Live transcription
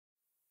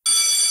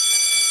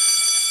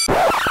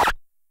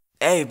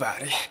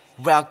Everybody,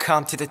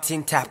 welcome to the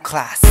c.a.p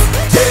class.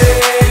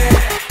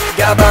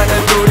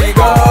 가방을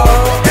두리고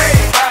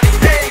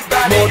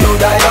모두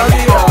다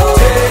여기로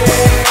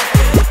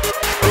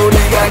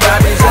우리가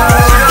가자.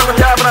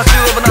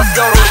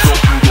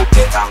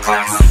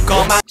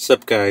 What's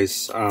up,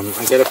 guys? I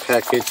got a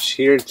package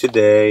here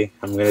today.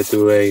 I'm gonna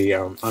do a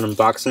an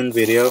unboxing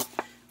video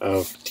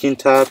of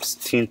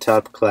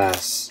c.a.p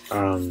class.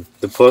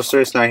 The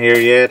poster is not here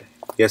yet.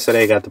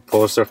 Yesterday I got the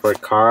poster for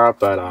Kara,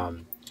 but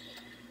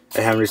I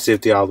haven't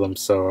received the album,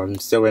 so I'm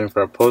still waiting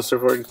for a poster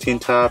for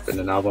c.a.p and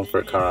an album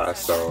for Kara.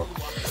 So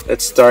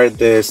let's start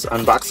this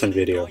unboxing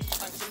video.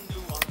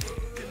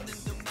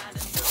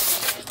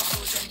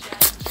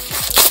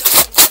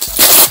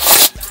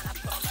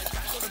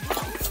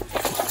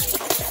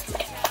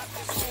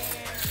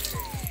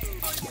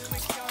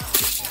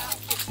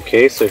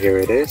 Okay, so here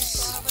it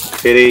is.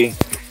 Pretty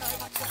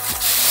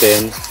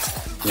thin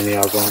mini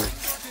album.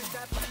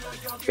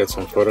 Got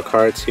some photo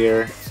cards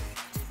here.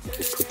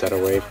 Just put that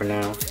away for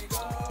now.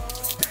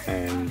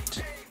 And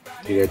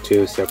you got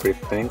two separate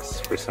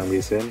things for some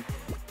reason.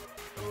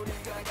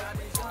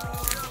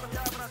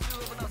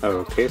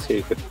 Okay, so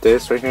you got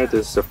this right here.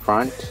 This is the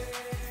front,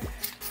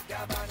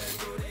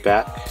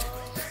 back,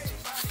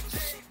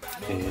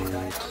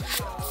 and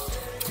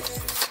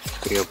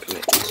we open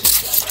it.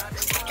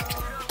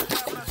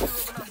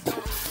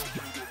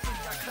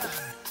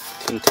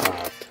 c.a.p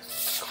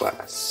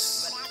class.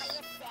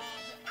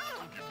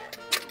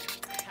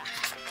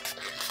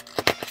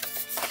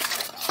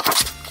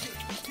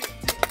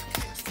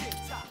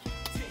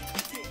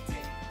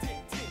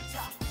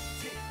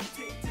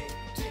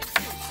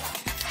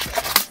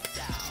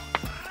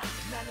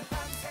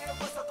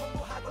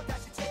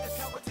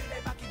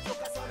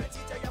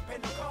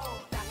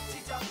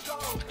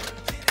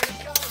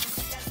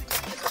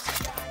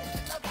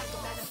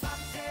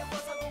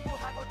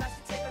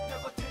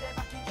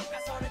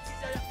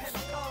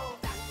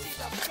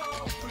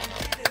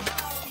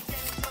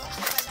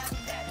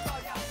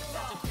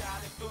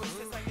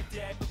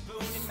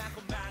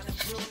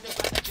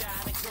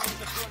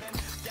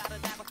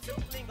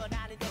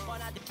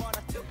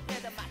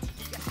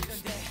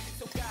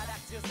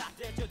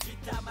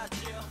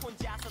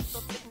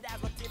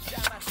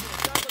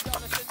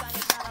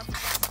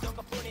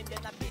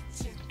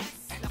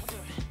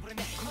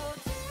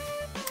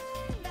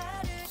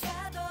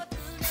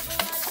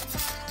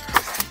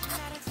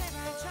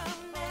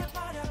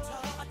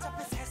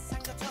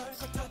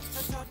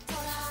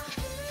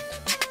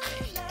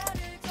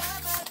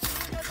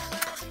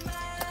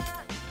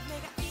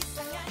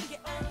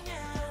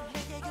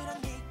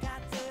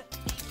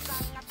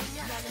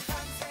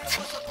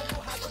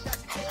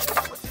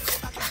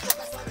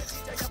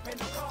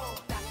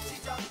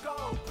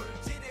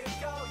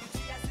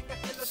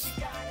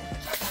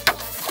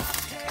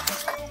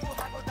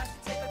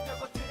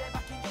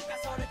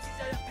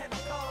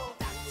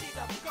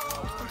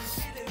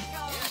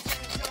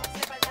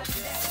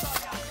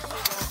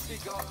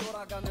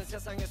 돌아가는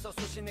세상에서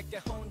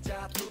수시있게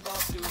혼자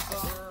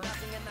두벅두벅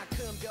나중에 나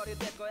큰 별이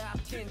될 거야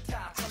c.a.p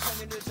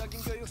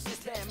천편일률적인 교육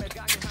시스템을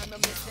강요하면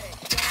밑에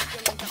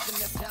영끌림 같은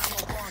내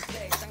삶은 one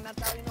take 장난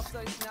따윈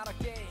없어 it's not a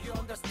game you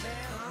understand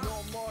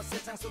no more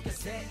세상 속에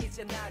새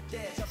이제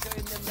날개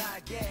접혀있는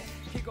날개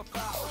피고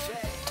파 all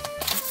day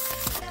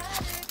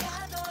나를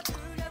가도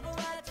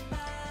두려워하지 마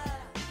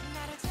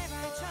나를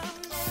제발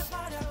좀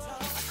내버려둬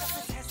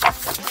어차피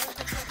세상을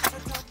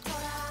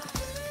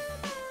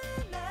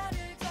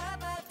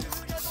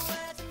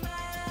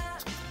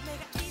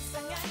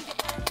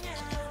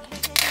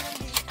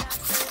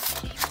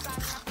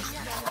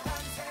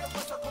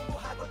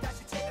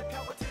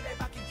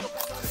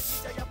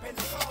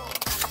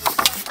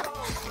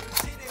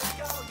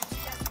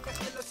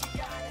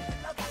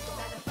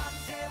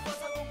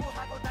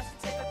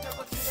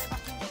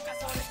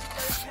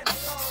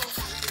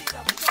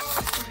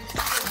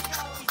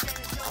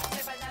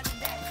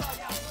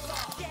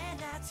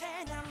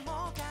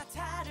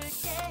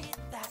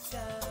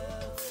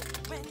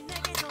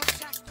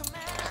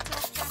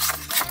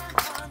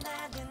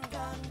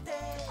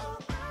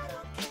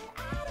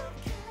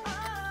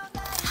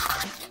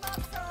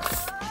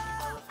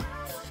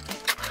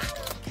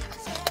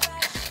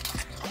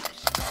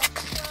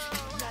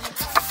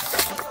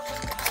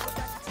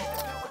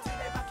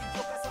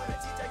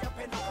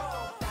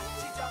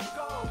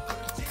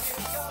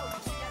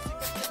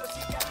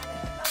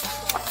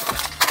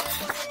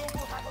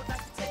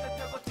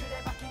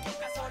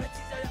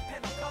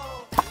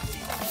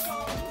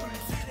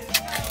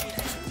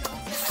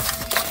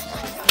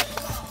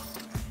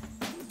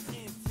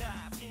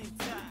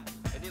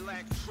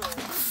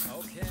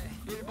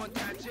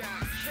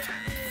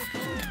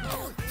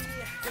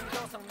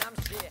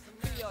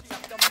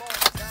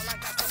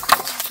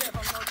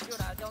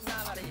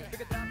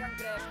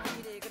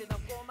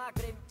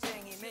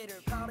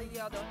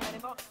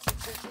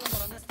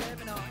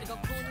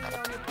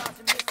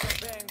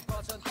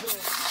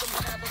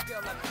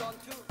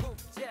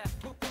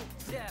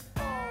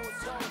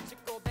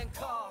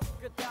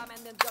그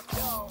다음에는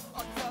더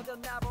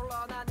어디서든 나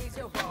불러 난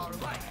이제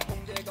worldwide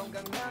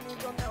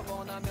건강만이고 날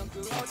원하면 그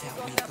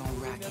어디서나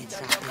부르면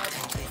달려가자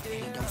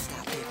Hey don't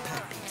stop it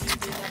pop it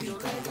진짜 we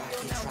gon' rock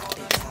it drop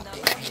it pop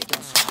it Hey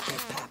don't stop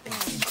it pop it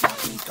진짜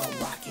we gon'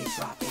 rock it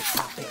drop it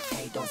pop it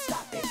Hey don't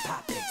stop it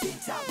pop it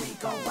진짜 we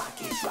gon' rock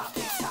it drop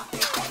it pop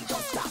it Hey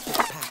don't stop it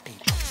pop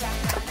it 장난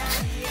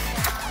아니에요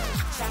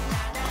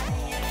장난 아니에요 장난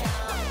아니에요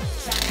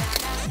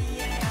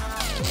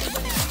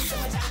이번엔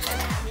진짜 장난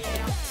아니에요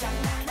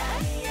장난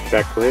아니에요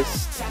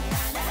Checklist.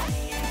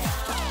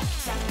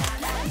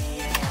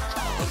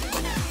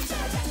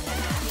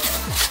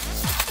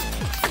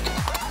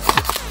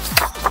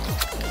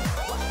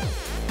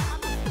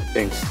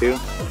 Thanks too.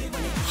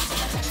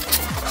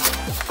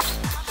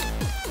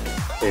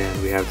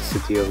 And we have the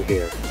city over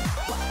here.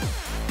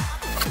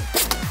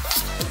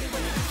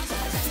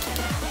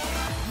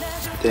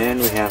 Then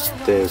we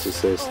have this. It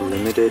says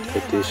limited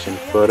edition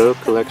photo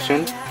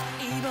collection.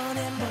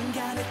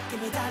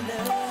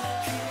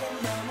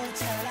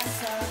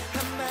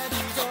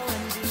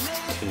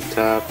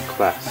 Top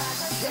class.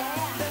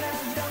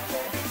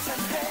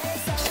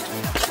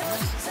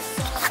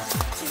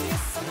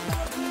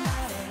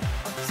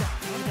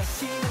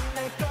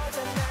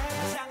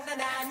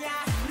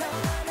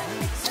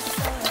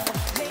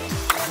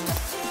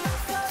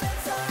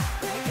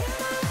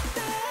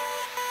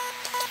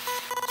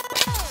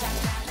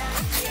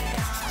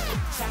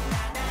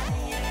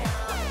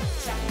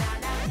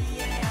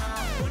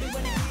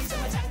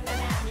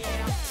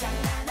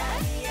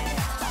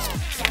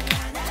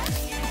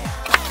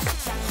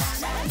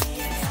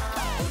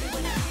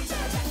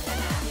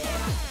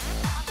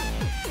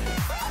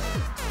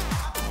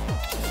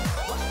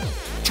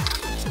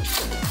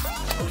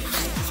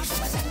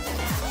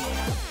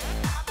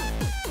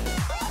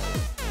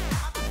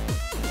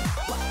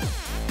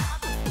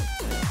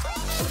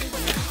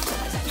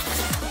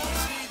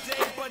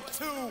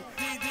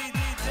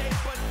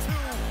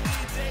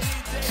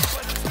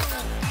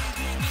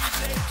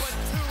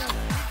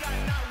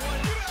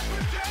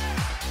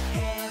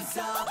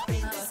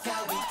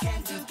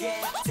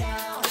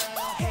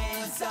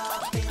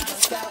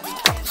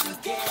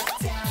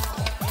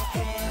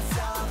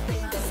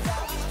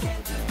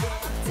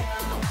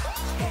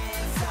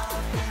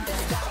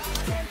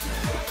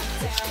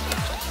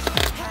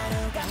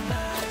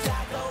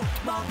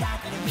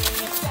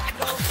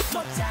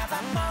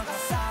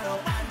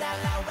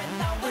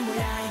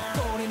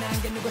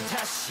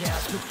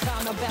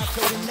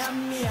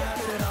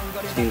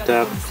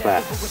 Top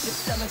class.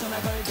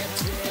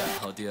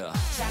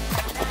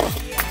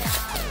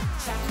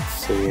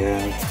 So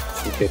yeah,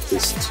 you get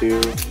these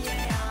two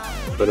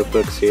photo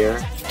books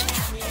here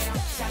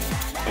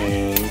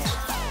and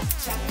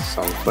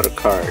some photo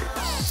cards.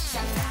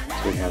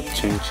 So we have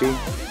Chinchi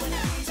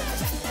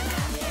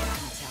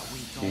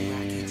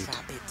and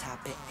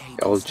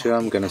Elja,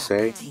 I'm gonna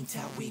say.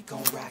 We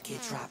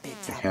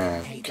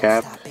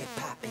have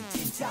c.a.p,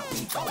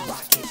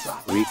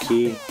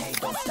 Riki,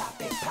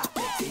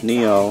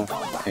 Neo,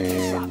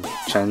 and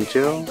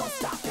Chanjo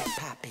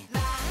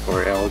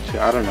or LJ.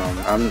 I don't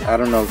know. I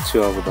don't know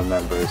two of the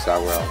members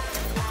that well.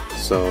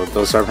 So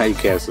those are my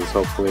guesses.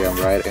 Hopefully I'm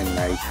right and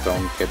I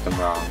don't get them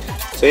wrong.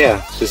 So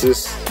yeah, this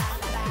is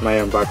my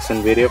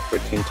unboxing video for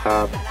Teen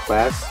Top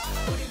class.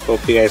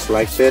 Hope you guys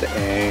liked it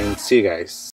and see you guys.